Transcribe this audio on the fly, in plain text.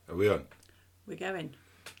Are we on? We're going.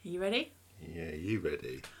 Are you ready? Yeah, you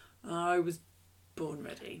ready? I was born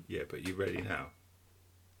ready. Yeah, but you ready now?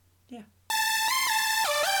 Yeah.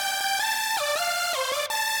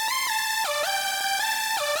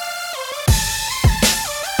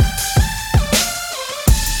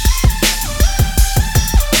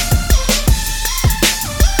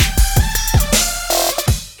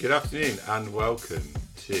 Good afternoon and welcome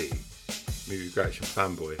to Movie Reaction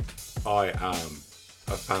Fanboy. I am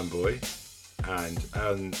a fanboy, and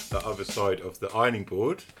on the other side of the ironing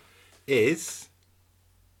board is...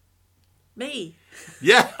 Me.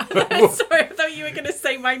 Yeah! Sorry, I thought you were going to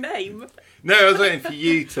say my name. No, I was waiting for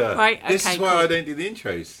you to... Right, This okay, is why cool. I don't do the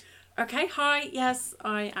intros. Okay, hi. Yes,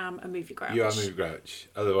 I am a movie grouch. You are Movie Grouch,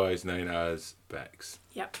 otherwise known as Bex.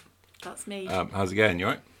 Yep, that's me. How's it going? You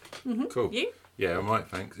alright? Mm-hmm. Cool. You? Yeah, I'm right,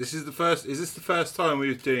 thanks. Is this the first time we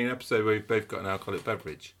were doing an episode where we've both got an alcoholic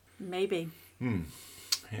beverage? Maybe.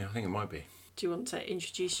 Yeah, I think it might be. Do you want to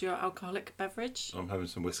introduce your alcoholic beverage? I'm having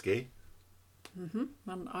some whiskey.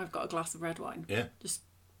 And I've got a glass of red wine. Yeah. Just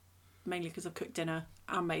mainly because I've cooked dinner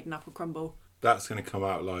and made an apple crumble. That's going to come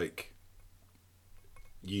out like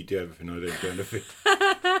you do everything, I don't do anything.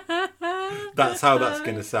 That's how that's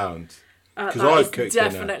going to sound. Because I've cooked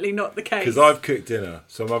definitely not the case. Because I've cooked dinner,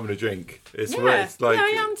 so I'm having a drink. It's yeah, where it's like. yeah, I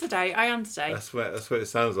am today. That's what it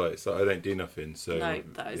sounds like. So I don't do nothing. So No,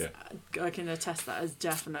 that is. yeah. I can attest that is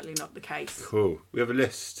definitely not the case. Cool. We have a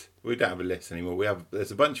list. We don't have a list anymore.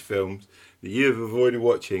 There's a bunch of films that you have avoided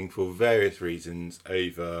watching for various reasons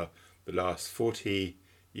over the last 40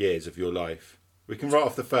 years of your life. We can write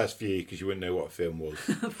off the first few because you wouldn't know what a film was.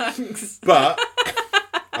 Thanks. But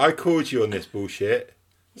I called you on this bullshit.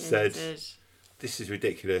 Yeah, said, you did. this is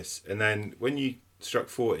ridiculous. And then when you struck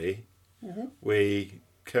 40, we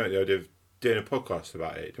came up with the idea of doing a podcast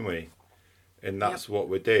about it, didn't we? And that's what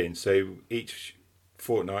we're doing. So each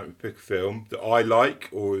fortnight we pick a film that I like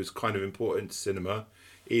or is kind of important to cinema.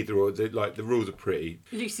 Either or, the rules are pretty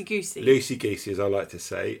Loosey-goosey. loosey-goosey, as I like to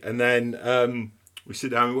say. And then we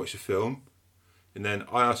sit down and watch the film. And then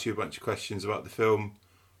I ask you a bunch of questions about the film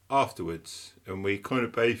afterwards. And we kind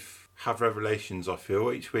of both have revelations, I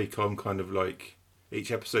feel. Each week I'm kind of like... Each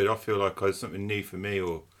episode I feel like there's something new for me,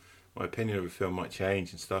 or my opinion of a film might change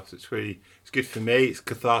and stuff. So it's good for me. It's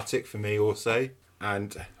cathartic for me also.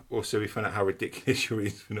 And also we find out how ridiculous your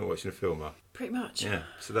reasons for not watching a film are. Pretty much. Yeah,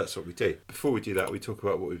 so that's what we do. Before we do that, we talk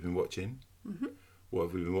about what we've been watching. What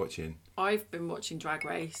have we been watching? I've been watching Drag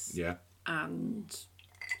Race. Yeah. And...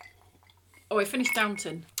 Oh, I finished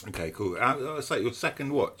Downton. Okay, cool. It's like your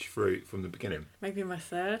second watch through from the beginning. Maybe my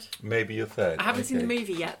third. Maybe your third. I haven't seen the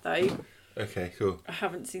movie yet, though. Okay, cool. I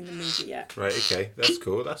haven't seen the movie yet. Right, okay. That's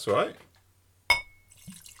cool. That's all right.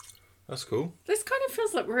 That's cool. This kind of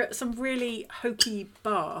feels like we're at some really hokey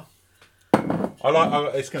bar.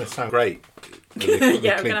 It's going to sound great.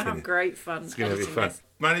 Yeah, we're going to have great fun. It's going to be fun. This.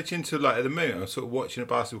 Managing to, at the moment, I'm sort of watching a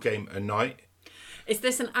basketball game a night. Is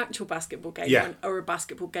this an actual basketball game? Yeah. Or a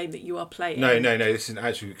basketball game that you are playing? No, this isn't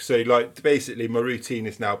actually. So, basically, my routine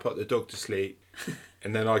is now put the dog to sleep,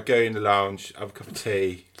 and then I go in the lounge, have a cup of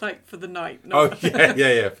tea. Like for the night. Oh,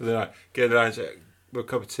 yeah, for the night. Go in the lounge, have a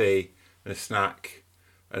cup of tea and a snack,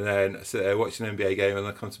 and then I sit there, watch an NBA game, and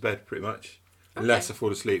then I come to bed, pretty much. Okay. Unless I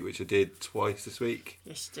fall asleep, which I did twice this week.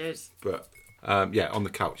 Yes, you did. But, on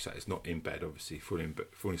the couch, that is not in bed, obviously. Falling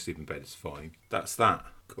asleep in bed is fine. That's that.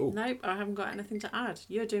 Cool. Nope, I haven't got anything to add.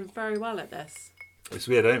 You're doing very well at this. It's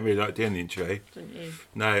weird, I don't really like doing the intro. Don't you?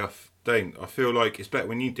 No, I don't. I feel like it's better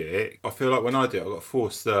when you do it. I feel like when I do it, I've got to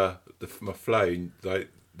force my flow, the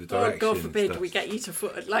direction. Oh, God forbid stuff. we get you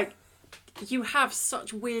to... you have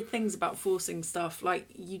such weird things about forcing stuff. Like,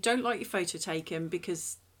 you don't like your photo taken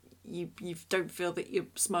because... You don't feel that your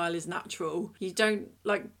smile is natural. You don't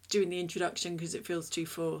like doing the introduction because it feels too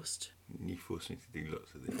forced. You force me to do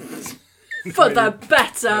lots of things. For the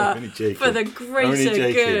better! I'm only joking. For the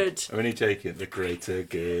greater good. I'm only joking. The greater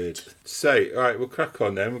good. So, alright, we'll crack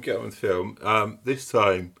on then. We'll get on with the film. This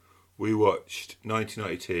time, we watched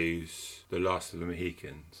 1992's The Last of the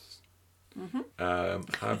Mohicans.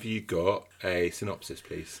 Have you got a synopsis,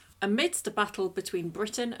 please? Amidst a battle between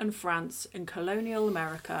Britain and France in colonial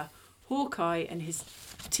America, Hawkeye and his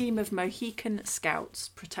team of Mohican scouts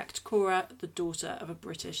protect Cora, the daughter of a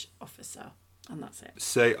British officer. And that's it.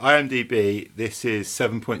 So, IMDb, this is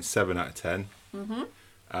 7.7 out of 10.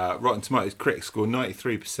 Rotten Tomatoes critic score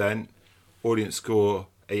 93%, audience score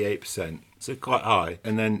 88%. So quite high.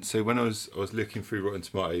 And then, so when I was looking through Rotten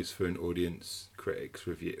Tomatoes for an audience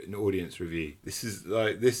review, this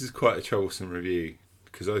is quite a troublesome review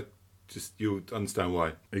because you'll understand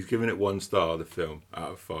why. He's given it 1 star, the film,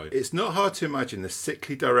 out of 5. It's not hard to imagine the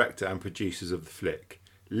sickly director and producers of the flick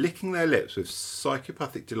licking their lips with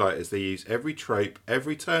psychopathic delight as they use every trope,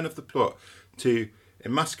 every turn of the plot to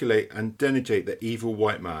emasculate and denigrate the evil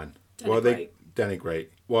white man. While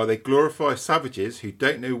they glorify savages who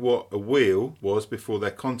don't know what a wheel was before their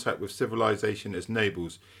contact with civilization as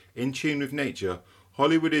nobles. In tune with nature,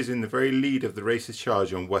 Hollywood is in the very lead of the racist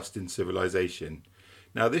charge on Western civilization.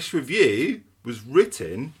 Now, this review was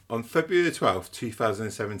written on February the 12th,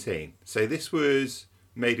 2017. So this was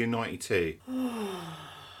made in 92.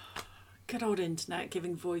 Good old internet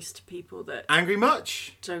giving voice to people that Angry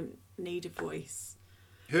much? don't need a voice.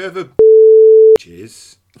 Whoever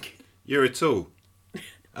is, you're a tool.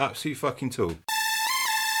 Absolute fucking tool.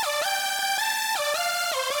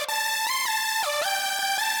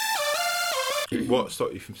 What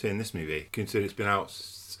stopped you from seeing this movie? Considering it's been out,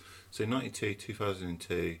 so 92,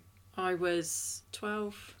 2002. I was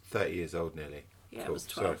 12. 30 years old nearly. Yeah, Cool. I was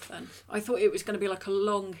 12 Sorry. then. I thought it was going to be like a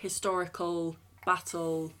long historical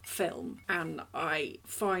battle film, and I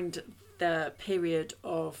find the period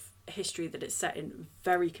of history that it's set in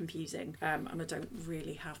very confusing, and I don't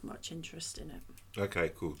really have much interest in it.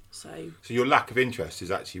 Okay, cool. So your lack of interest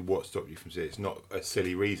is actually what stopped you from seeing it. It's not a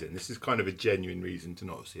silly reason. This is kind of a genuine reason to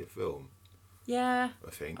not see a film, yeah,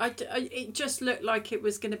 I think. it just looked like it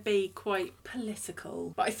was going to be quite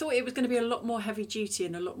political, but I thought it was going to be a lot more heavy duty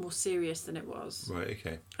and a lot more serious than it was. Right,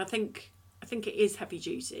 okay. I think it is heavy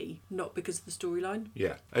duty, not because of the storyline.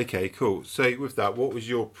 Yeah. Okay, cool. So with that, what was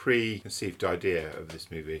your preconceived idea of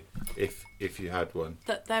this movie, if you had one?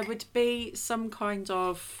 That there would be some kind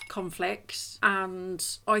of conflict, and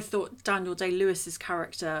I thought Daniel Day-Lewis's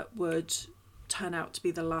character would turn out to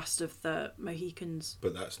be the last of the Mohicans.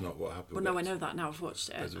 But that's not what happened. Well, no, I know that now. I've watched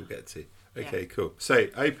it. As we'll get to. Okay, cool. So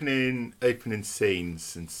opening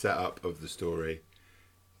scenes and setup of the story.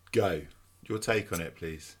 Go. Your take on it,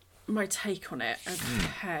 please. My take on it.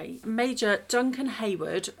 Okay. Major Duncan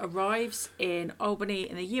Hayward arrives in Albany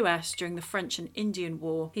in the US during the French and Indian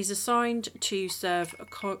War. He's assigned to serve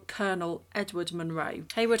Colonel Edward Monroe.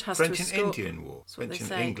 Hayward has French to and escort... Indian War. That's what French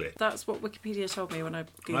they and say. English. That's what Wikipedia told me when I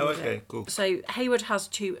googled Oh, okay, it. cool. So Hayward has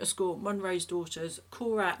to escort Monroe's daughters,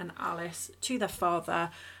 Cora and Alice, to their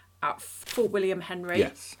father at Fort William Henry.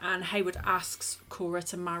 Yes. And Hayward asks Cora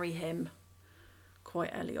to marry him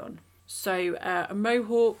quite early on. So a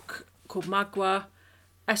Mohawk called Magua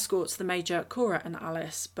escorts the Major, Cora and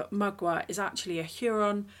Alice, but Magua is actually a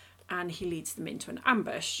Huron and he leads them into an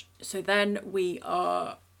ambush. So then we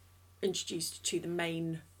are introduced to the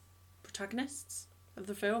main protagonists of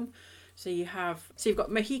the film. So you've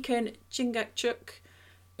got Mohican Chingachgook,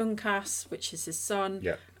 Uncas, which is his son,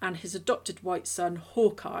 Yeah. and his adopted white son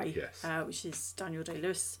Hawkeye, Yes. which is Daniel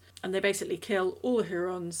Day-Lewis. And they basically kill all the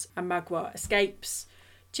Hurons, and Magua escapes.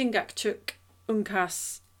 Chingachgook,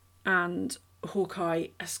 Uncas, and Hawkeye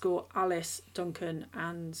escort Alice, Duncan,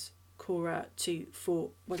 and Cora to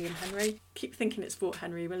Fort William Henry. Keep thinking it's Fort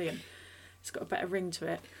Henry William. It's got a better ring to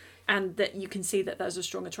it. And that you can see that there's a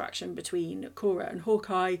strong attraction between Cora and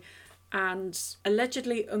Hawkeye, and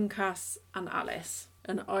allegedly Uncas and Alice.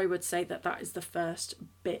 And I would say that that is the first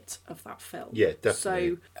bit of that film. Yeah,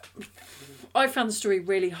 definitely. So I found the story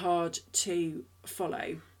really hard to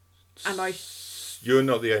follow. And You're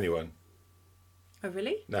not the only one. Oh,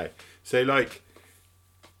 really? No. So like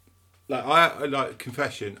I like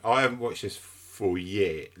confession, I haven't watched this for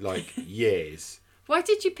years. Why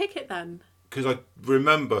did you pick it then? Because I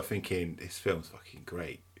remember thinking this film's fucking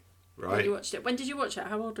great. Right? When you watched it. When did you watch it?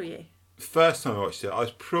 How old were you? First time I watched it, I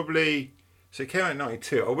was probably, so it came out in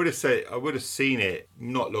 92. I would have seen it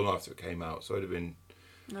not long after it came out, so I'd have been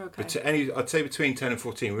Okay. I'd say between 10 and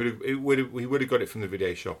 14. We would have got it from the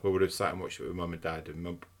video shop. I would have sat and watched it with mum and dad,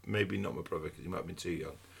 and maybe not my brother because he might have been too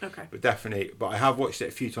young. Okay. But definitely, I have watched it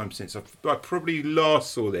a few times since. I probably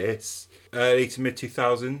last saw this early to mid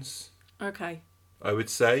 2000s. Okay. I would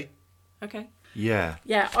say. Okay. Yeah.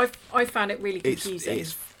 Yeah, I found it really confusing.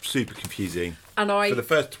 It's super confusing. And For the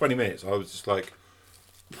first 20 minutes, I was just like,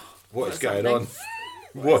 what is going happening?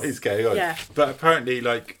 on? What is going on? Yeah. But apparently,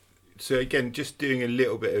 so again, just doing a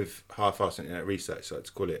little bit of half-assed internet research, like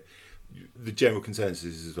to call it, the general consensus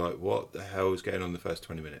is like, what the hell is going on in the first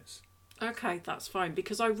 20 minutes? Okay, that's fine,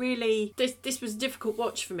 because I really this was a difficult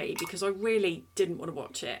watch for me because I really didn't want to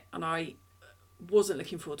watch it, and I wasn't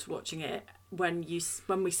looking forward to watching it. When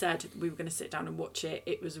we said we were going to sit down and watch it,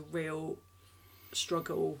 it was a real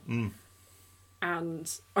struggle.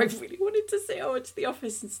 And I really wanted to sit and watch The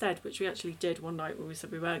Office instead, which we actually did one night when we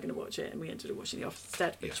said we were going to watch it, and we ended up watching The Office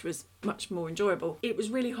instead, which was much more enjoyable. It was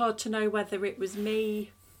really hard to know whether it was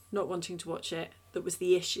me not wanting to watch it that was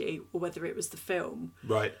the issue, or whether it was the film.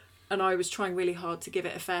 Right. And I was trying really hard to give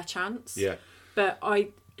it a fair chance. Yeah. But I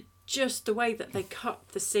just the way that they cut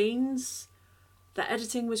the scenes. The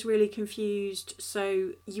editing was really confused.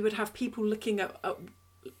 So you would have people looking at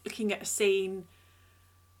a scene,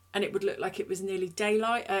 and it would look like it was nearly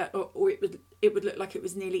daylight, or it would look like it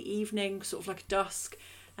was nearly evening, sort of like dusk,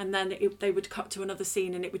 and then they would cut to another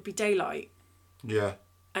scene, and it would be daylight. Yeah.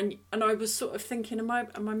 And I was sort of thinking, am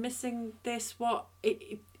I missing this? What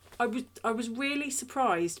I was really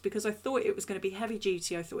surprised, because I thought it was going to be heavy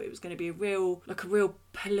duty. I thought it was going to be a real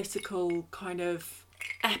political kind of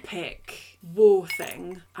epic war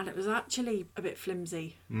thing, and it was actually a bit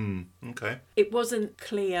flimsy. Okay. It wasn't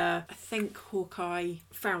clear. I think Hawkeye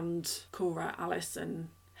found Cora, Alice and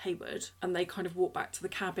Hayward, and they kind of walked back to the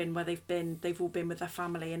cabin where they've all been with their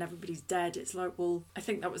family, and everybody's dead. It's like, well, I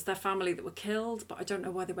think that was their family that were killed, but I don't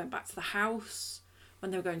know why they went back to the house when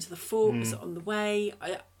they were going to the fort. Was it on the way?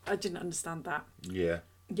 I didn't understand that. Yeah.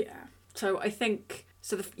 So I think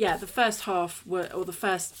the first half the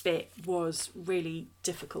first bit was really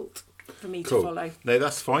difficult for me to follow. No,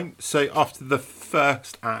 that's fine. So after the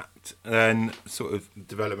first act, then sort of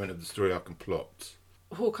development of the story arc and plot.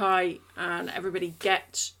 Hawkeye and everybody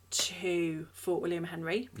get to Fort William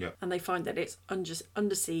Henry, and they find that it's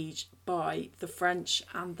under siege by the French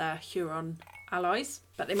and their Huron allies.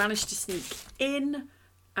 But they manage to sneak in,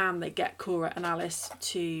 and they get Cora and Alice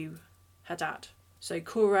to her dad. So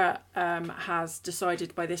Cora has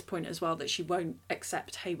decided by this point as well that she won't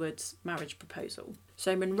accept Hayward's marriage proposal.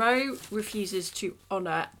 So Monroe refuses to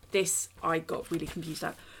honour this. I got really confused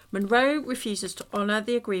out. Monroe refuses to honour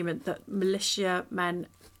the agreement that militia men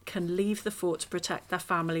can leave the fort to protect their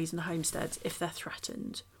families and homesteads if they're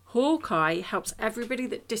threatened. Hawkeye helps everybody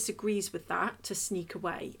that disagrees with that to sneak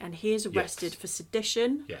away, and he is arrested for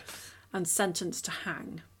sedition and sentenced to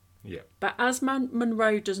hang. Yeah. But as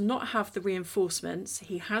Monroe does not have the reinforcements,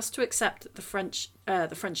 he has to accept the French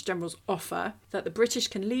general's offer that the British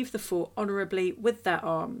can leave the fort honourably with their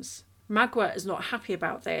arms. Magua is not happy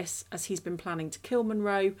about this, as he's been planning to kill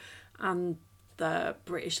Monroe, and the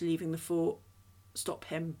British leaving the fort stop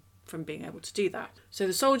him from being able to do that. So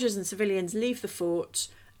the soldiers and civilians leave the fort,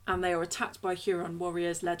 and they are attacked by Huron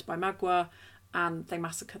warriors led by Magua, and they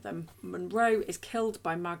massacre them. Monroe is killed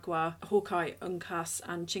by Magua. Hawkeye, Uncas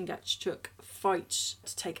and Chingachgook fight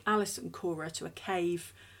to take Alice and Cora to a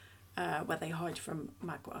cave where they hide from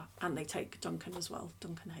Magua, and they take Duncan as well,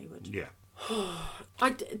 Duncan Hayward. Yeah.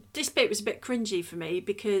 This bit was a bit cringy for me,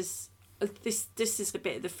 because this is the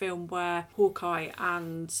bit of the film where Hawkeye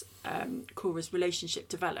and Cora's relationship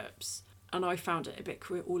develops, and I found it a bit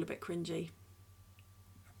cringy.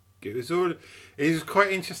 It was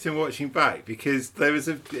quite interesting watching back, because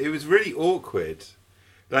it was really awkward.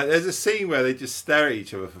 Like, there's a scene where they just stare at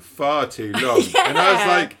each other for far too long, and I was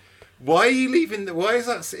like, why are you leaving? Why is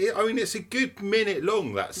that? I mean, it's a good minute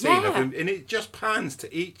long, that scene of them, and it just pans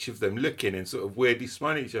to each of them looking and sort of weirdly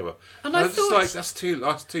smiling at each other. And I was just like, that's too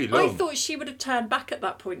long. I thought she would have turned back at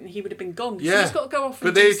that point and he would have been gone. Yeah, she's got to go off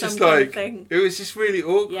and but do some kind of thing. It was just really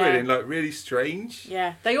awkward and like really strange.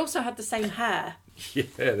 Yeah, they also had the same hair. Yeah,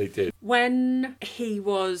 they did. When he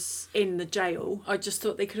was in the jail, I just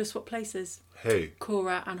thought they could have swapped places. Who?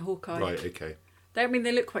 Cora and Hawkeye. Right. Okay. They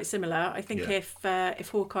look quite similar. I think if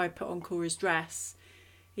Hawkeye put on Cora's dress,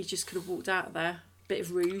 he just could have walked out of there. Bit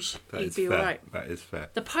of rouge, he'd be all right. That is fair.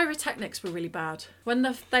 The pyrotechnics were really bad. When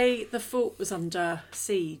the fort was under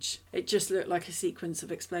siege, it just looked like a sequence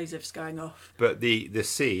of explosives going off. But the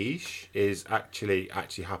siege is actually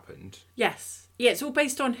happened. Yes. Yeah, it's all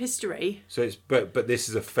based on history. So it's but this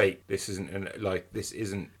is a fake. This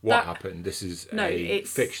isn't what happened. This is a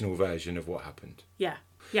fictional version of what happened. Yeah.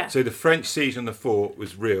 Yeah. So the French siege on the fort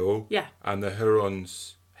was real. Yeah. And the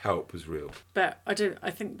Hurons' help was real. But I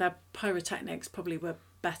think their pyrotechnics probably were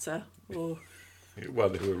better, or well,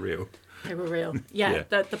 they were real. They were real. Yeah.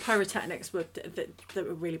 The pyrotechnics were that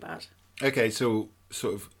were really bad. Okay, so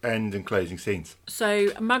sort of end and closing scenes. So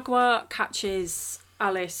Magua catches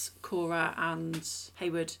Alice, Cora and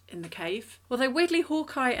Hayward in the cave. Although weirdly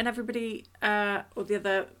Hawkeye and everybody, or the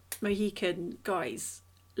other Mohican guys,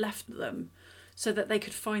 left them so that they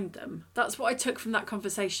could find them. That's what I took from that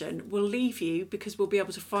conversation. We'll leave you because we'll be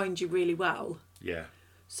able to find you really well. Yeah.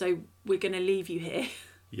 So we're going to leave you here.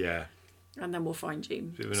 Yeah. And then we'll find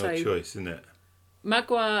you. Bit of an odd choice, isn't it?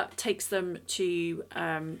 Magua takes them to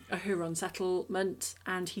a Huron settlement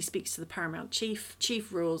and he speaks to the paramount chief.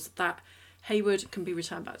 Chief rules that Hayward can be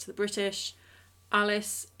returned back to the British.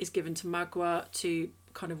 Alice is given to Magua to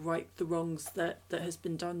kind of right the wrongs that has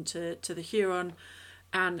been done to the Huron,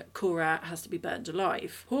 and Cora has to be burned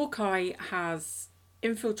alive. Hawkeye has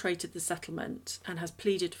infiltrated the settlement and has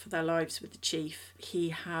pleaded for their lives with the chief. He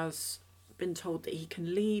has been told that he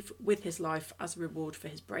can leave with his life as a reward for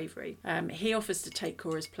his bravery. He offers to take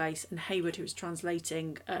Cora's place, and Hayward, who is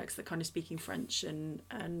translating, because they're kind of speaking French and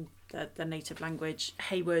their native language,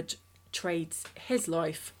 Hayward trades his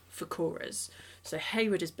life for Cora's. So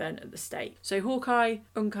Hayward is burnt at the stake. So Hawkeye,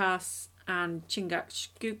 Uncas, and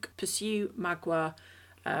Chingachgook pursue Magua.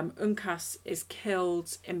 Uncas is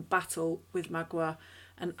killed in battle with Magua,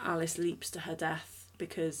 and Alice leaps to her death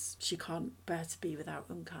because she can't bear to be without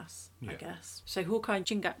Uncas, I guess. So Hawkeye and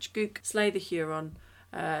Chingachgook slay the Huron.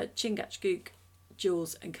 Chingachgook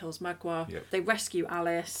duels and kills Magua. Yep. They rescue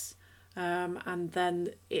Alice, and then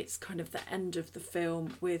it's kind of the end of the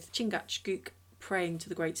film with Chingachgook praying to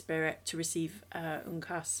the Great Spirit to receive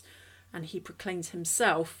Uncas, and he proclaims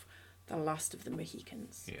himself the last of the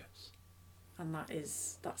Mohicans. Yes. And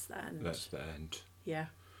that's the end. That's the end. Yeah.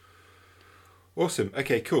 Awesome.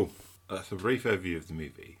 Okay, cool. That's a brief overview of the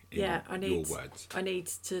movie. Yeah, your words. I need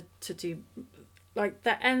to do, like,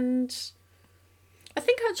 the end. I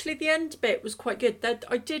think actually the end bit was quite good.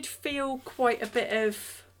 I did feel quite a bit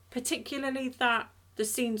of, particularly the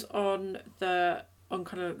scenes on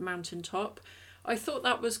kind of mountain top. I thought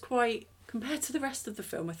that was quite, compared to the rest of the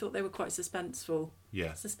film, I thought they were quite suspenseful.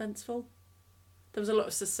 Yeah. Suspenseful? There was a lot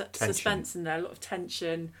of suspense in there, a lot of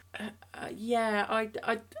tension. I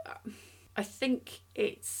think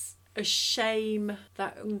it's a shame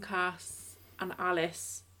that Uncas and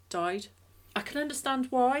Alice died. I can understand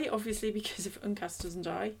why, obviously, because if Uncas doesn't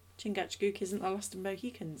die, Chingachgook isn't the last of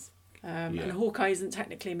Mohicans. And Hawkeye isn't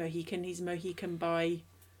technically a Mohican, he's a Mohican by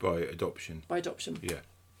adoption. Yeah.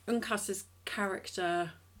 Uncas's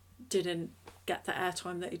character didn't get the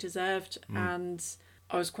airtime that he deserved, and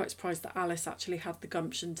I was quite surprised that Alice actually had the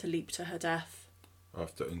gumption to leap to her death.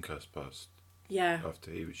 After Uncas passed. Yeah.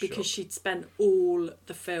 After he was shot. Because she'd spent all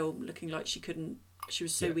the film looking like she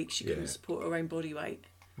was so weak she couldn't support her own body weight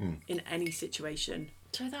in any situation.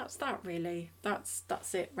 So that's that really. That's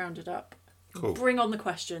it, rounded up. Cool. Bring on the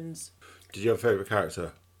questions. Did you have a favourite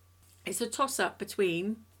character? It's a toss-up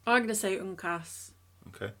between, I'm going to say Uncas.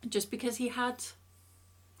 Okay. Just because he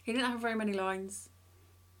didn't have very many lines.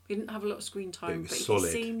 He didn't have a lot of screen time, but he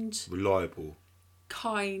solid, seemed reliable,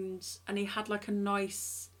 kind, and he had like a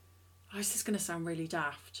nice, this is going to sound really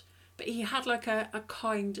daft, but he had like a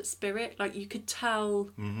kind spirit. Like you could tell.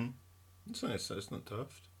 Mm-hmm. It's nice. It's not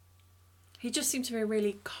daft. He just seemed to be a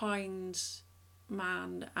really kind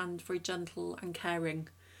man and very gentle and caring.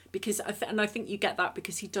 Because I think you get that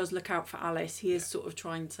because he does look out for Alice. He is sort of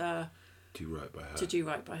trying to do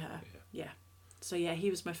right by her. Yeah. So yeah, he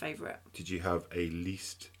was my favourite. Did you have a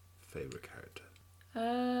least favourite character?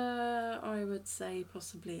 I would say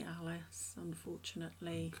possibly Alice,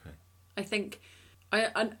 unfortunately. Okay. I think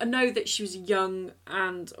I know that she was young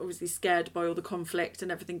and obviously scared by all the conflict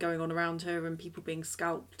and everything going on around her and people being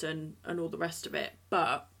scalped and all the rest of it.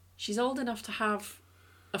 But she's old enough to have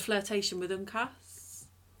a flirtation with Uncas.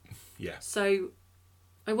 Yeah. So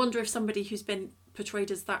I wonder if somebody who's been portrayed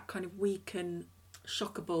as that kind of weak and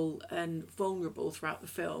shockable and vulnerable throughout the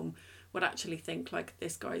film would actually think like,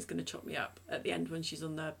 this guy's going to chop me up at the end when she's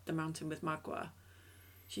on the mountain with Magua.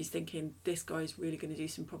 She's thinking, this guy's really going to do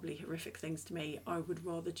some probably horrific things to me. I would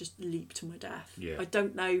rather just leap to my death. Yeah. I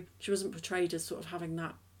don't know. She wasn't portrayed as sort of having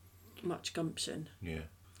that much gumption. Yeah.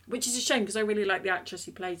 Which is a shame because I really like the actress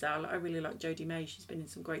who plays her. I really like Jodie May. She's been in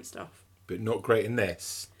some great stuff. But not great in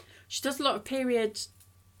this. She does a lot of period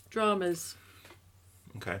dramas.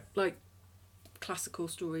 Okay. Like classical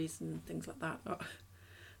stories and things like that. I'm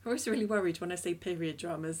always really worried when I say period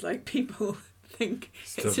dramas. Like people think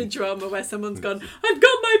it's a drama where someone's gone, I've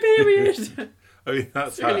got my period. I mean,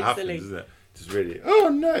 that's how really it happens, silly. isn't it? Just really, oh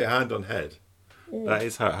no, hand on head. That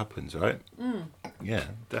is how it happens, right? Yeah,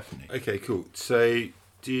 definitely. Okay, cool. So,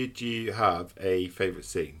 did you have a favourite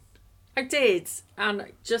scene? I did,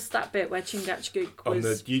 and just that bit where Chingachgook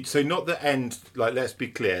was... So not the end, like, let's be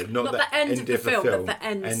clear, not the end of the film, but the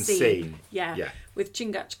end scene. Yeah. With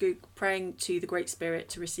Chingachgook praying to the Great Spirit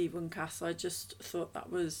to receive Uncas. I just thought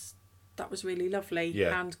that was really lovely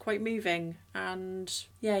and quite moving. And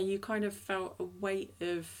yeah, you kind of felt a weight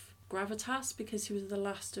of gravitas because he was the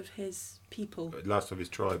last of his people. Last of his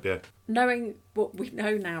tribe, yeah. Knowing what we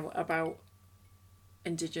know now about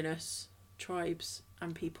Indigenous tribes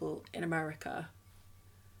and people in America,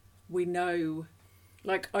 we know,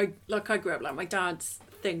 like I grew up, like my dad's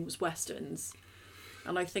thing was westerns,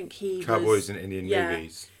 and I think he Cowboys and Indian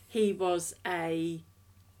movies. He was a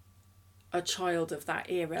child of that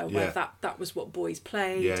era where that was what boys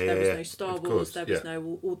played. There was no Star Wars, there was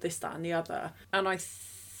no all this, that and the other. And I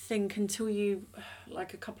think until you,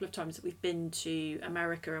 like a couple of times that we've been to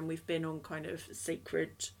America and we've been on kind of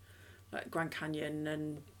sacred, like Grand Canyon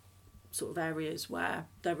and sort of areas where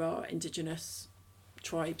there are indigenous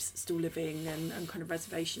tribes still living and kind of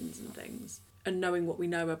reservations and things. And knowing what we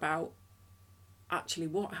know about actually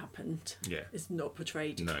what happened is not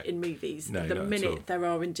portrayed in movies. No, the not minute there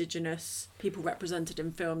are indigenous people represented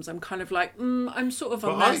in films, I'm kind of like, I'm sort of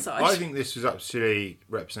on their side. I think this was actually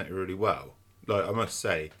represented really well. Like, I must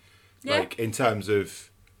say, like, in terms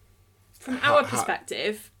of... From our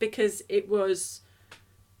perspective, because it was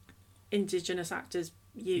indigenous actors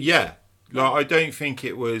used. Yeah. Like, I don't think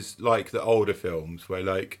it was like the older films where,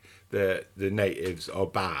 like, the natives are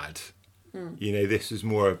bad. You know, this is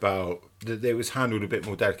more about that it was handled a bit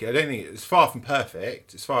more delicate. I don't think it's far from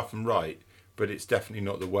perfect. It's far from right, but it's definitely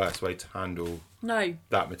not the worst way to handle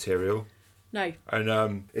that material. No.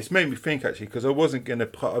 And it's made me think actually, because I wasn't going to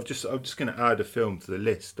put. I'm just going to add a film to the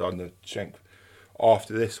list on the strength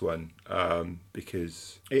after this one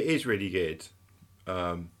because it is really good.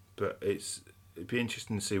 But it'd be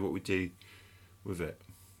interesting to see what we do with it.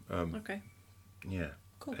 Okay. Yeah.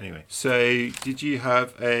 Cool. Anyway, so did you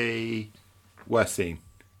have a worst scene?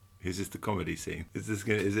 Is this the comedy scene? Is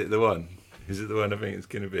it the one? Is it the one I think it's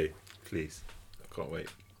going to be? Please, I can't wait.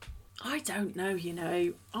 I don't know.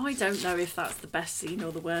 I don't know if that's the best scene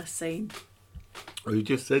or the worst scene. Well, you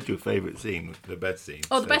just said your favourite scene was the best scene.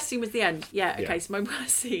 Oh, the best scene was the end. Yeah. Okay. So my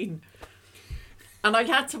worst scene, and I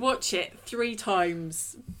had to watch it 3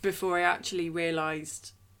 times before I actually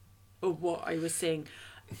realised what I was seeing.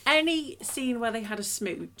 Any scene where they had a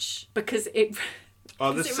smooch, because it.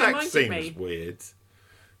 Oh, the sex scene was weird.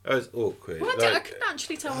 That was awkward. Well, I couldn't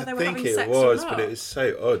actually tell whether they were having sex or not. I think it was, but it was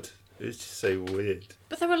so odd. It was just so weird.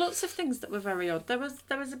 But there were lots of things that were very odd. There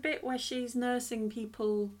was a bit where she's nursing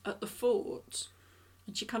people at the fort,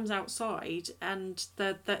 and she comes outside, and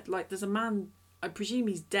there's a man. I presume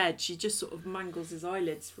he's dead. She just sort of mangles his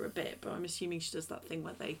eyelids for a bit, but I'm assuming she does that thing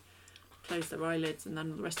where they close their eyelids and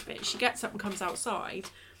then the rest of it. She gets up and comes outside,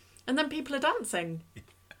 and then people are dancing. And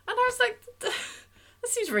I was like,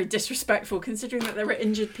 this seems very disrespectful considering that there were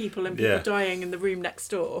injured people and people dying in the room next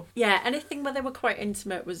door. Yeah, anything where they were quite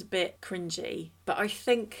intimate was a bit cringy. But I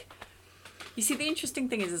think, you see, the interesting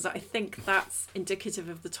thing is that I think that's indicative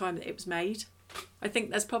of the time that it was made. I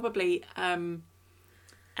think there's probably an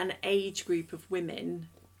age group of women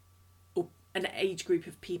or an age group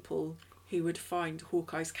of people who would find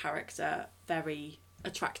Hawkeye's character very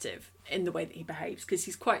attractive in the way that he behaves, because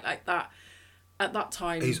he's quite like that at that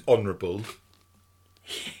time. He's honourable.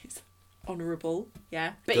 He's honourable,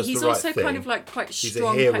 yeah. But Does he's the right also thing. kind of like quite He's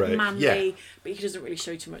strong, a hero. quite manly, Yeah. but he doesn't really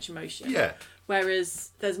show too much emotion. Yeah.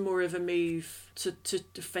 Whereas there's more of a move to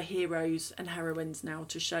for heroes and heroines now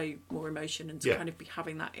to show more emotion and to kind of be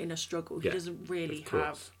having that inner struggle. He doesn't really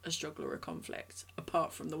have a struggle or a conflict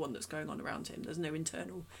apart from the one that's going on around him. There's no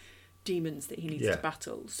internal demons that he needs to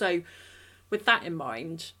battle. So with that in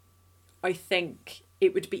mind, I think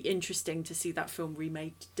it would be interesting to see that film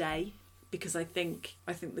remade today, because I think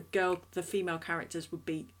the female characters would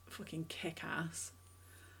be fucking kick-ass,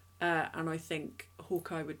 and I think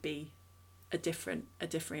Hawkeye would be a different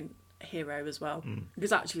hero as well.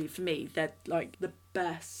 Because actually for me they're like the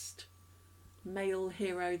best male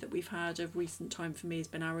hero that we've had of recent time. For me has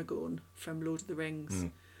been Aragorn from Lord of the Rings,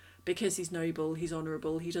 because he's noble, he's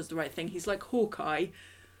honourable, he does the right thing. He's like Hawkeye,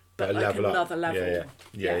 but like another level.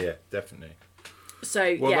 Yeah, definitely.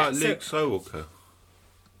 So what about Luke Skywalker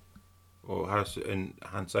or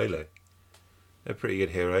Han Solo? They're pretty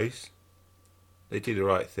good heroes. They do the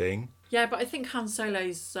right thing. Yeah, but I think Han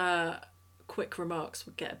Solo's quick remarks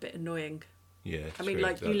would get a bit annoying. Yeah, I mean,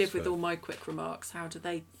 like, you live with all my quick remarks. How do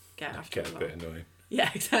they get after a bit annoying? Yeah,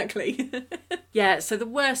 exactly. Yeah, so the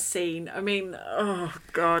worst scene, I mean, oh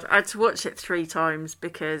God, I had to watch it 3 times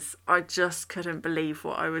because I just couldn't believe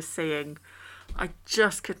what I was seeing. I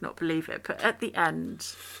just could not believe it. But at the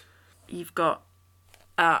end, you've got,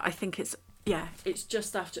 I think it's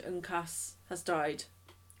just after Uncas has died,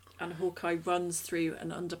 and Hawkeye runs through an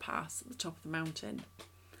underpass at the top of the mountain.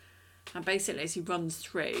 And basically, as he runs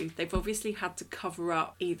through, they've obviously had to cover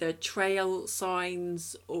up either trail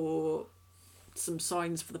signs or some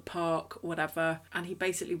signs for the park, or whatever. And he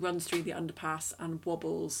basically runs through the underpass and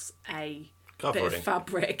wobbles a bit of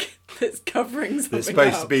fabric that's covering something. It's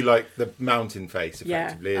supposed to be like the mountain face,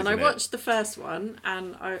 effectively. Yeah. And isn't I watched the first one,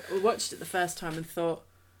 and I watched it the first time and thought,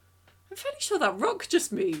 I'm fairly sure that rock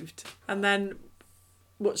just moved. And then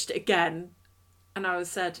watched it again, and I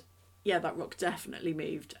said, yeah, that rock definitely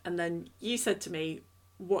moved. And then you said to me,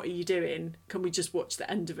 what are you doing? Can we just watch the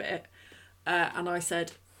end of it? And I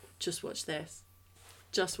said, just watch this.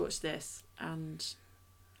 Just watch this. And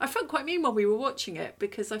I felt quite mean while we were watching it,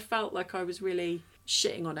 because I felt like I was really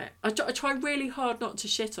shitting on it. I try really hard not to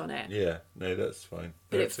shit on it. Yeah, no, that's fine.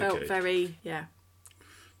 But That's it felt okay. very, yeah.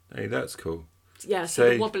 Hey, that's cool. Yeah, so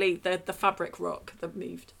the wobbly, the fabric rock that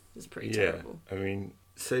moved was pretty terrible. I mean,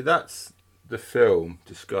 so that's the film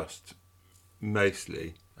discussed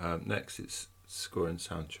mostly. Next, it's score and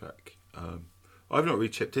soundtrack. I've not really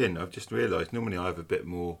chipped in. I've just realised normally I have a bit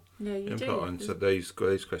more input on those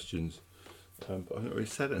questions. But I've not really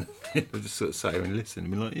said anything. I just sort of sat here and listened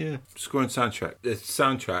and been like, yeah. Score and soundtrack. The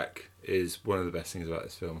soundtrack is one of the best things about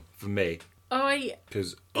this film, for me.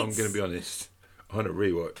 Because I'm going to be honest, on a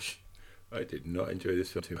rewatch, I did not enjoy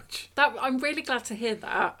this film too much. I'm really glad to hear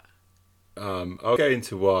that. I'll go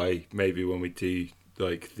into why maybe when we do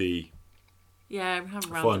like the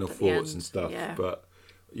final thoughts and stuff. Yeah. But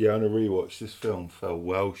yeah, on a rewatch, this film fell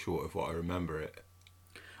well short of what I remember it.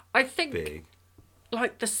 I think,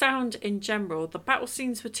 like the sound in general, the battle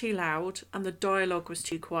scenes were too loud and the dialogue was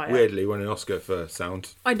too quiet. Weirdly, won an Oscar for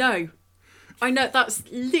sound. I know. That's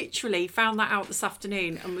literally found that out this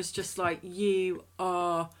afternoon and was just like,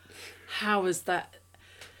 how is that?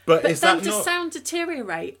 But is then that does sound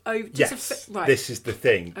deteriorate? Yes, right. This is the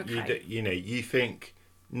thing. Okay. You think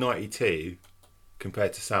 92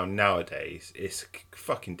 compared to sound nowadays, it's a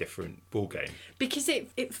fucking different ball game. Because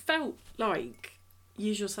it felt like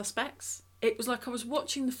Usual Suspects. It was like I was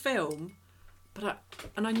watching the film, but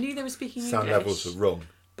I knew they were speaking sound English. Levels were wrong,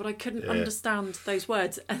 but I couldn't understand those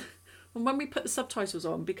words. And when we put the subtitles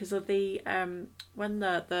on, because of the when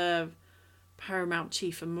the Paramount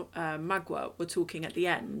Chief and Magua were talking at the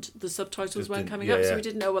end, the subtitles weren't coming up, so we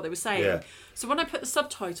didn't know what they were saying. Yeah. So when I put the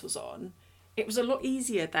subtitles on, it was a lot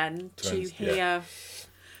easier then to hear. Yeah.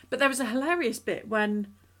 But there was a hilarious bit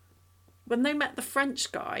when they met the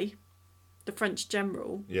French guy, the French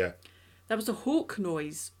general. Yeah. There was a hawk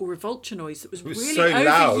noise or a vulture noise that was really so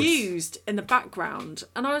overused in the background.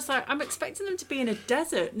 And I was like, I'm expecting them to be in a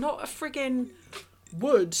desert, not a friggin'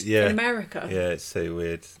 wood in America. Yeah, it's so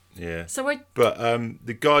weird. Yeah. But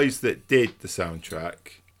the guys that did the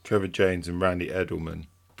soundtrack, Trevor Jones and Randy Edelman,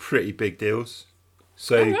 pretty big deals.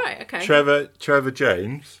 So Trevor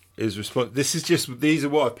Jones is responsible. These are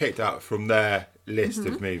what I picked out from their list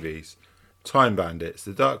of movies: Time Bandits,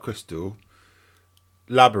 The Dark Crystal,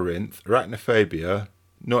 Labyrinth, Arachnophobia,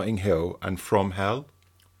 Notting Hill, and From Hell.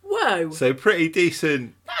 Whoa! So pretty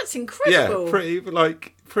decent. That's incredible. Yeah,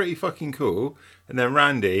 pretty fucking cool. And then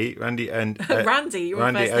Randy Edelman,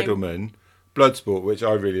 Bloodsport, which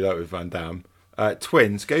I really like with Van Damme,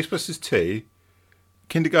 Twins, Ghostbusters 2,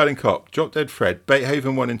 Kindergarten Cop, Drop Dead Fred,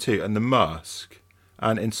 Beethoven 1 and 2, and The Mask,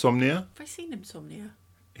 and Insomnia. Have I seen Insomnia?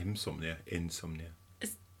 Insomnia.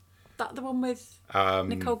 Is that the one with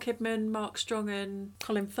Nicole Kidman, Mark Strong, and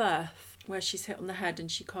Colin Firth, where she's hit on the head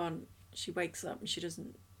and she wakes up and she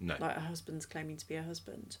doesn't like her husband's claiming to be her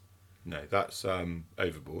husband? No, that's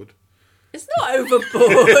Overboard. It's not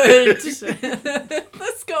Overboard.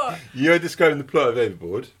 Let's go. You're describing the plot of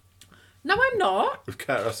Overboard. No, I'm not. With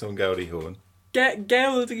Kurt Russell and Goldie Hawn.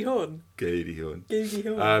 Goldie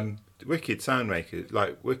Hawn. Wicked sound makers,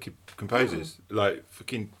 like wicked composers, like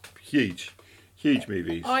fucking huge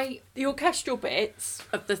movies. The orchestral bits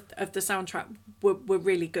of the soundtrack were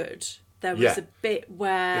really good. There was a bit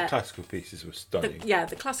where the classical pieces were stunning.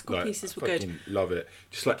 The classical pieces were good. Love it.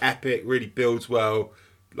 Just like epic, really builds well.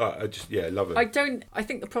 Like I just love it. I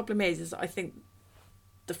think the problem is I think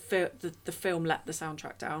the film let the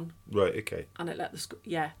soundtrack down. Right. Okay. And it let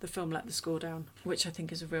the film let the score down, which I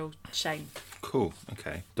think is a real shame. Cool.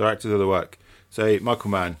 Okay. Directors of the work. So Michael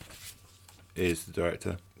Mann is the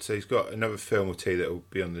director. So he's got another film or two that will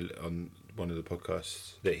be on one of the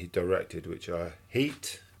podcasts that he directed, which are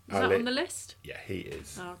Heat. Is that on the list? Yeah, Heat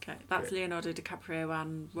is. Oh, okay. That's great. Leonardo DiCaprio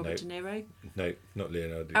and Robert De Niro? No, not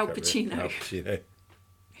Leonardo DiCaprio. Al Pacino.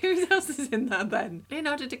 Who else is in that then?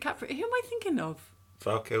 Leonardo DiCaprio. Who am I thinking of?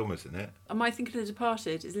 Val Kilmer's in it. Am I thinking of The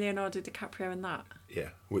Departed? Is Leonardo DiCaprio in that? Yeah,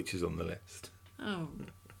 which is on the list. Oh.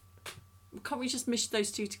 Can't we just mish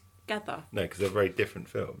those two together? No, because they're very different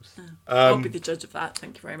films. Oh. I'll be the judge of that.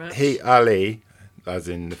 Thank you very much. Heat Ali, as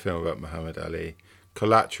in the film about Muhammad Ali.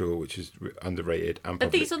 Collateral, which is underrated, and are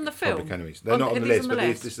these on the film? Public Enemies. They're not on the list, but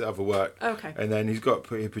this is other work. Okay. And then he's got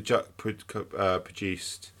produced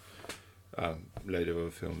a load of other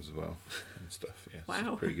films as well and stuff. Yeah,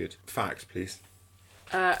 wow, pretty good. Facts, please.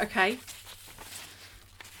 Okay.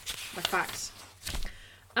 My facts.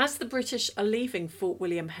 As the British are leaving Fort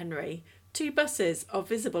William Henry, 2 buses are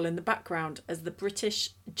visible in the background as the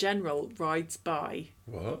British general rides by.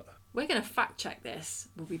 What? We're going to fact check this.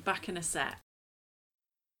 We'll be back in a sec.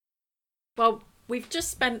 Well, we've just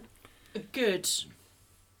spent a good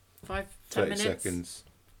 5-10 minutes seconds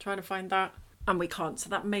trying to find that, and we can't, so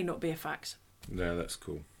that may not be a fact. No, that's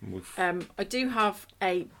cool. I do have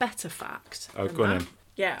a better fact. Oh, than go on that. then.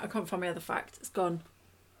 Yeah, I can't find my other fact. It's gone.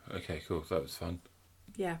 Okay, cool. That was fun.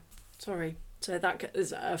 Yeah, sorry. So that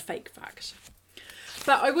is a fake fact.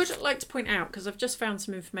 But I would like to point out, because I've just found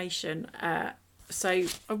some information, so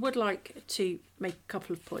I would like to make a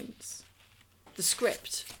couple of points. The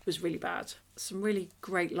script was really bad. Some really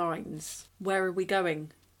great lines. Where are we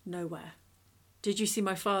going? Nowhere. Did you see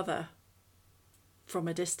my father? From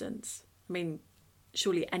a distance. I mean,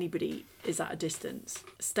 surely anybody is at a distance.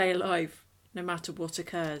 Stay alive, no matter what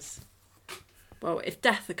occurs. Well, if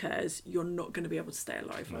death occurs, you're not going to be able to stay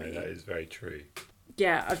alive, are you? That is very true.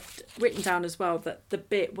 Yeah, I've written down as well that the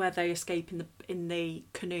bit where they escape in the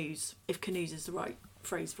canoes, if canoes is the right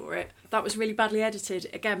phrase for it, that was really badly edited,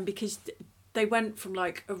 again, because they went from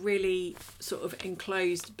like a really sort of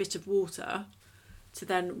enclosed bit of water to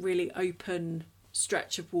then really open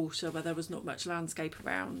stretch of water where there was not much landscape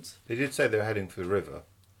around. They did say they were heading for the river.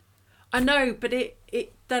 I know, but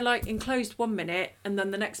they're like enclosed 1 minute and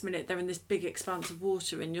then the next minute they're in this big expanse of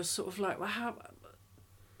water and you're sort of like, well, how...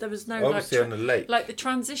 There was no... Obviously on the lake. Like the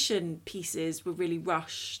transition pieces were really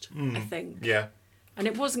rushed, I think. Yeah. And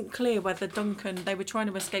it wasn't clear whether Duncan... They were trying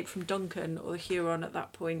to escape from Duncan or the Huron at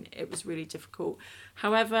that point. It was really difficult.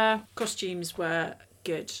 However, costumes were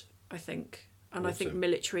good, I think. And Awesome. I think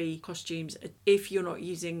military costumes, if you're not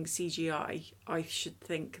using CGI, I should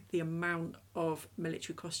think the amount of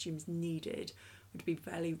military costumes needed would be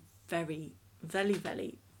very, very, very,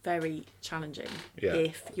 very, very challenging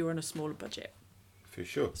if you're on a smaller budget. For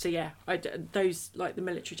sure. So yeah, those, like the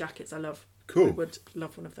military jackets I love. Cool. I would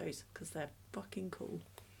love one of those because they're fucking cool.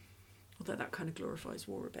 Although that kind of glorifies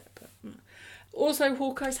war a bit. But also,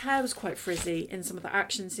 Hawkeye's hair was quite frizzy in some of the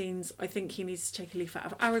action scenes. I think he needs to take a leaf out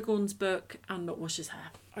of Aragorn's book and not wash his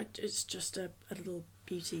hair. It's just a little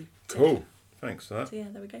beauty tip. Cool. Thanks for that. So yeah,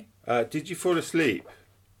 there we go. Did you fall asleep?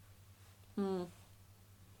 You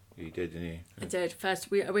did, didn't you? I did.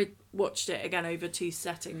 First, we watched it again over two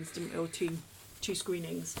settings, didn't we? Or two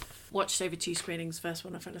screenings. Watched over two screenings. First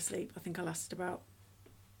one I fell asleep. I think I lasted about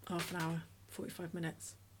half an hour, 45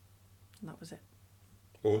 minutes. And that was it.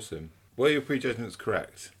 Awesome. Were your prejudgments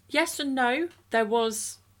correct? Yes and no. There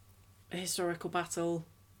was a historical battle,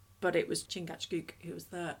 but it was Chingachgook who was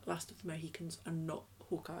the last of the Mohicans and not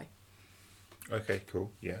Hawkeye. Okay,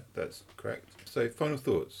 cool. Yeah, that's correct. So, final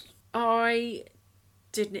thoughts? I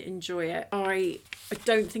didn't enjoy it. I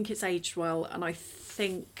don't think it's aged well, and I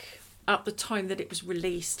think at the time that it was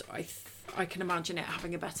released, I can imagine it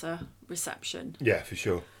having a better reception. Yeah, for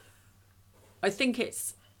sure. I think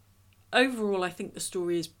it's... Overall, I think the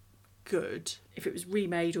story is good. If it was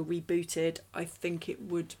remade or rebooted, I think it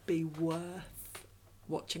would be worth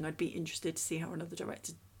watching. I'd be interested to see how another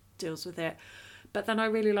director deals with it. But then I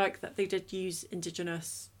really like that they did use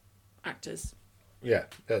Indigenous actors. Yeah,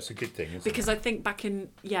 that's a good thing, isn't Because I think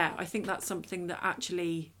I think that's something that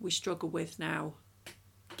actually we struggle with now,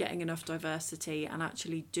 getting enough diversity and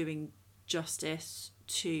actually doing justice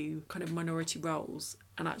to kind of minority roles,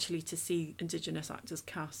 and actually to see Indigenous actors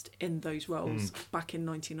cast in those roles back in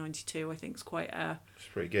 1992, I think is quite a... It's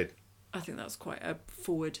pretty good. I think that's quite a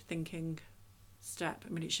forward-thinking step. I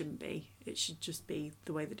mean, it shouldn't be. It should just be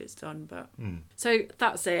the way that it's done, but... So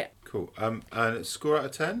that's it. Cool. And score out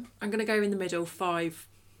of 10? I'm going to go in the middle, 5,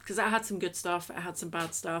 because it had some good stuff, it had some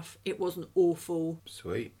bad stuff. It wasn't awful.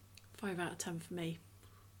 Sweet. 5 out of 10 for me.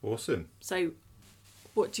 Awesome. So,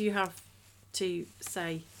 what do you have to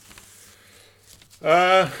say?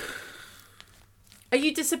 I'm Are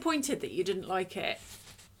you disappointed that you didn't like it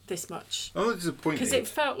this much? not disappointed. Because it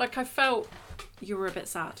felt like I felt you were a bit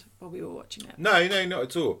sad while we were watching it. No, not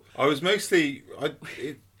at all. I was mostly...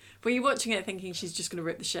 Were you watching it thinking she's just going to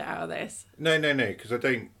rip the shit out of this? No, because I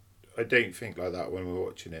don't think like that when we're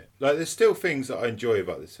watching it. Like, there's still things that I enjoy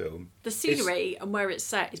about this film. The scenery and where it's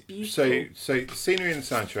set is beautiful. So the scenery and the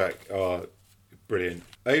soundtrack are brilliant.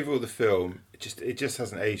 Overall, the film it just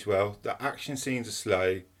hasn't aged well. The action scenes are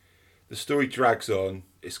slow. The story drags on.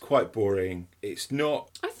 It's quite boring. It's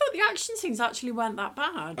not. I thought the action scenes actually weren't that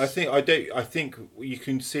bad. I think you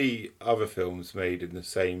can see other films made in the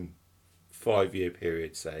same 5-year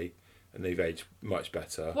period, say, and they've aged much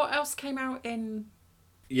better. What else came out in?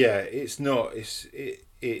 Yeah, it's not.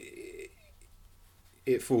 It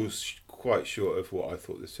falls quite short of what I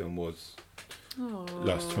thought this film was.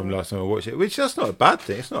 Last time I watched it, which that's not a bad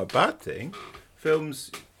thing. It's not a bad thing.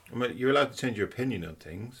 Films, I mean, you're allowed to change your opinion on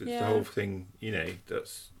things. It's the whole thing,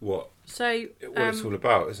 that's what it's all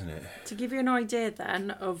about, isn't it? To give you an idea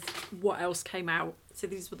then of what else came out, so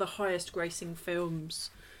these were the highest grossing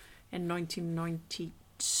films in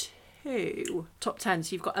 1992. Top 10.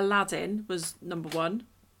 So you've got Aladdin was number 1.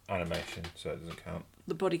 animation, so it doesn't count.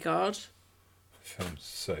 The Bodyguard. The film's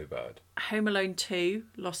so bad. Home Alone 2,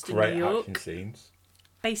 Lost in Great New York. action scenes.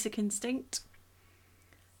 Basic Instinct.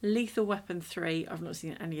 Lethal Weapon 3. I've not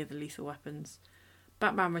seen any of the Lethal Weapons.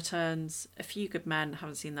 Batman Returns. A Few Good Men.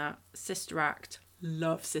 Haven't seen that. Sister Act.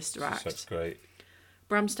 Love Sister Act. That's great.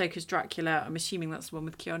 Bram Stoker's Dracula. I'm assuming that's the one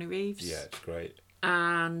with Keanu Reeves. Yeah, it's great.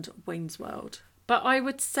 And Wayne's World. But I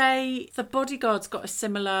would say The Bodyguard's got a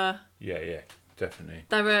similar... Yeah, definitely.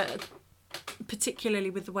 There are, particularly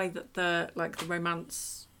with the way that the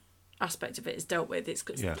romance aspect of it is dealt with,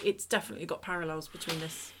 it's definitely got parallels between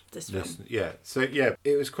this film. Yeah, so yeah,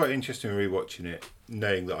 it was quite interesting rewatching it,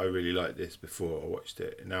 knowing that I really liked this before I watched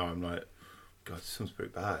it. And now I'm like, God, this one's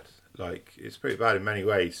pretty bad. Like, it's pretty bad in many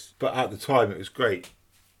ways. But at the time, it was great,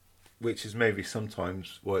 which is maybe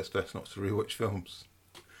sometimes why it's best not to rewatch films,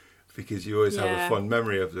 because you always have a fond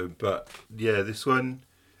memory of them. But yeah, this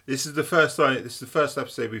is the first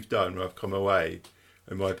episode we've done where I've come away,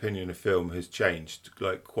 in my opinion, the film has changed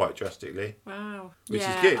like quite drastically. Wow. Which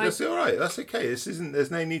is good. That's all right. That's okay.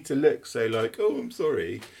 There's no need to say like, oh, I'm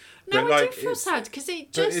sorry. No, but, I do feel sad because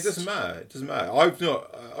it doesn't matter. It doesn't matter. I've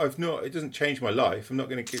not. It doesn't change my life. I'm not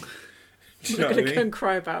going to keep. I'm not going to go and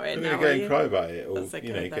cry about it. I'm going to go and cry about it, or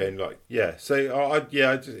okay, going like So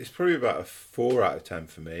it's probably about a 4 out of 10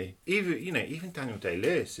 for me. Even Daniel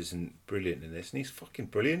Day-Lewis isn't brilliant in this, and he's fucking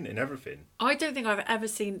brilliant in everything. I don't think I've ever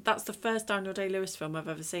seen. That's the first Daniel Day-Lewis film I've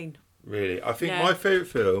ever seen. Really, I think my favourite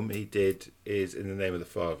film he did is In the Name of the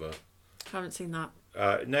Father. I haven't seen that.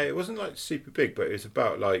 No, it wasn't like super big, but it was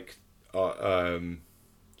about like Bloody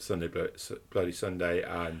Sunday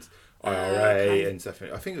and IRA and stuff.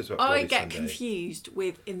 I think it was about Bloody Sunday. I get confused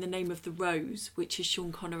with In the Name of the Rose, which is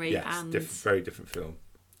Sean Connery and very different film.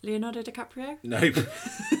 Leonardo DiCaprio? No.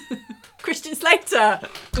 Christian Slater.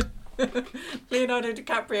 Leonardo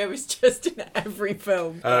DiCaprio is just in every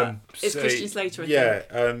film. It's Christian Slater, I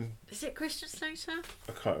think. Is it Christian Slater?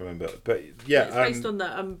 I can't remember. But yeah. It's based on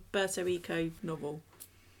the Umberto Eco novel.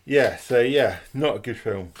 Yeah, not a good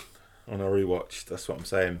film on our rewatch. That's what I'm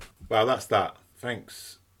saying. Well, that's that.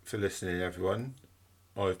 Thanks for listening, everyone.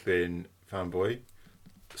 I've been Fanboy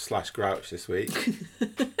 / Grouch this week.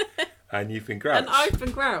 And you've been Grouch. And I've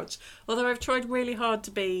been Grouch. Although I've tried really hard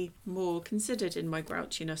to be more considered in my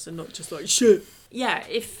grouchiness and not just like shit. Yeah,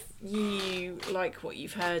 if you like what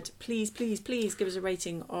you've heard, please give us a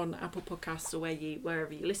rating on Apple Podcasts or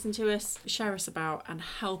wherever you listen to us. Share us about and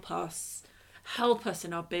help us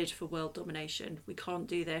in our bid for world domination. We can't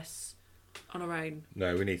do this on our own.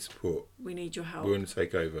 No, we need support. We need your help. We want to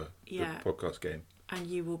take over the podcast game. And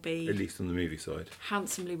you will be, at least on the movie side,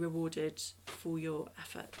 handsomely rewarded for your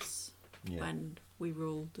efforts when we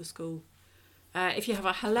rule the school. If you have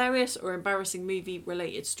a hilarious or embarrassing movie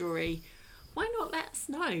related story, why not let us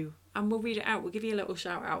know and we'll read it out. We'll give you a little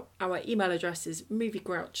shout out. Our email address is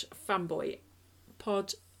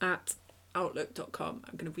moviegrouchfanboypod@outlook.com.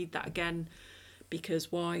 I'm going to read that again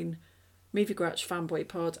because wine.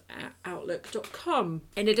 moviegrouchfanboypod@outlook.com.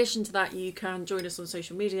 In addition to that, you can join us on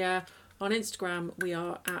social media. On Instagram, we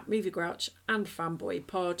are at moviegrouch and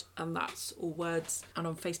fanboypod, and that's all words. And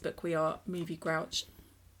on Facebook, we are moviegrouch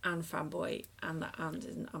and fanboy, and the and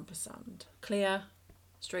is an ampersand. Clear,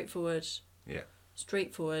 straightforward. Yeah.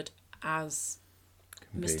 Straightforward as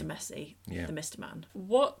Mr. Messi, the Mr. Man.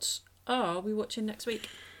 What are we watching next week?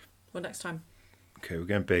 Or next time? Okay, we're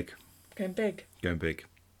going big. Going big. Going big.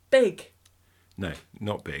 Big. No,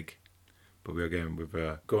 not big. But we're going with...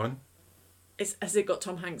 go on. Has it got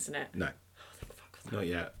Tom Hanks in it? No. Oh, thank fuck. Not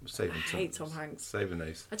yet. I hate Tom Hanks. Saving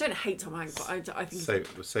those. I don't hate Tom Hanks, but I think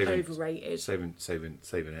he's overrated. Saving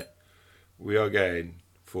it. We are going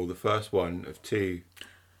for the first one of 2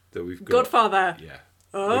 that we've got. Godfather. Yeah.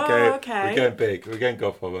 Oh, okay. We're going big. We're going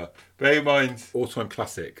Godfather. Bear in mind, all-time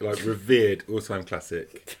classic, like revered all-time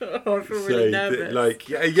classic. Oh, I feel really nervous.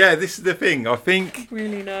 This is the thing. I think... I'm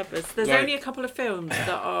really nervous. There's only a couple of films that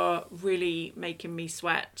are really making me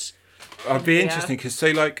sweat. I'd be interesting because,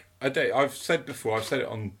 I've said before, I've said it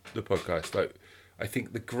on the podcast, I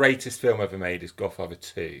think the greatest film ever made is Godfather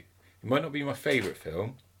 2. It might not be my favourite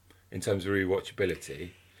film in terms of rewatchability,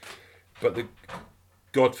 but The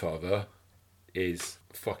Godfather is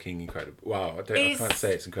fucking incredible. Wow, I can't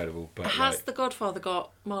say it's incredible, but has The Godfather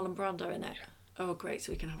got Marlon Brando in it? Yeah. Oh, great!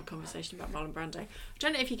 So we can have a conversation about Marlon Brando. I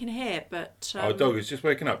don't know if you can hear, but our dog is just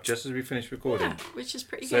waking up just as we finish recording. Yeah, which is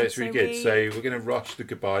pretty good. So it's really good. So we're going to rush the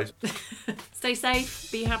goodbyes. Stay safe.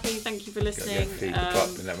 Be happy. Thank you for listening.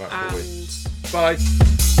 Bye.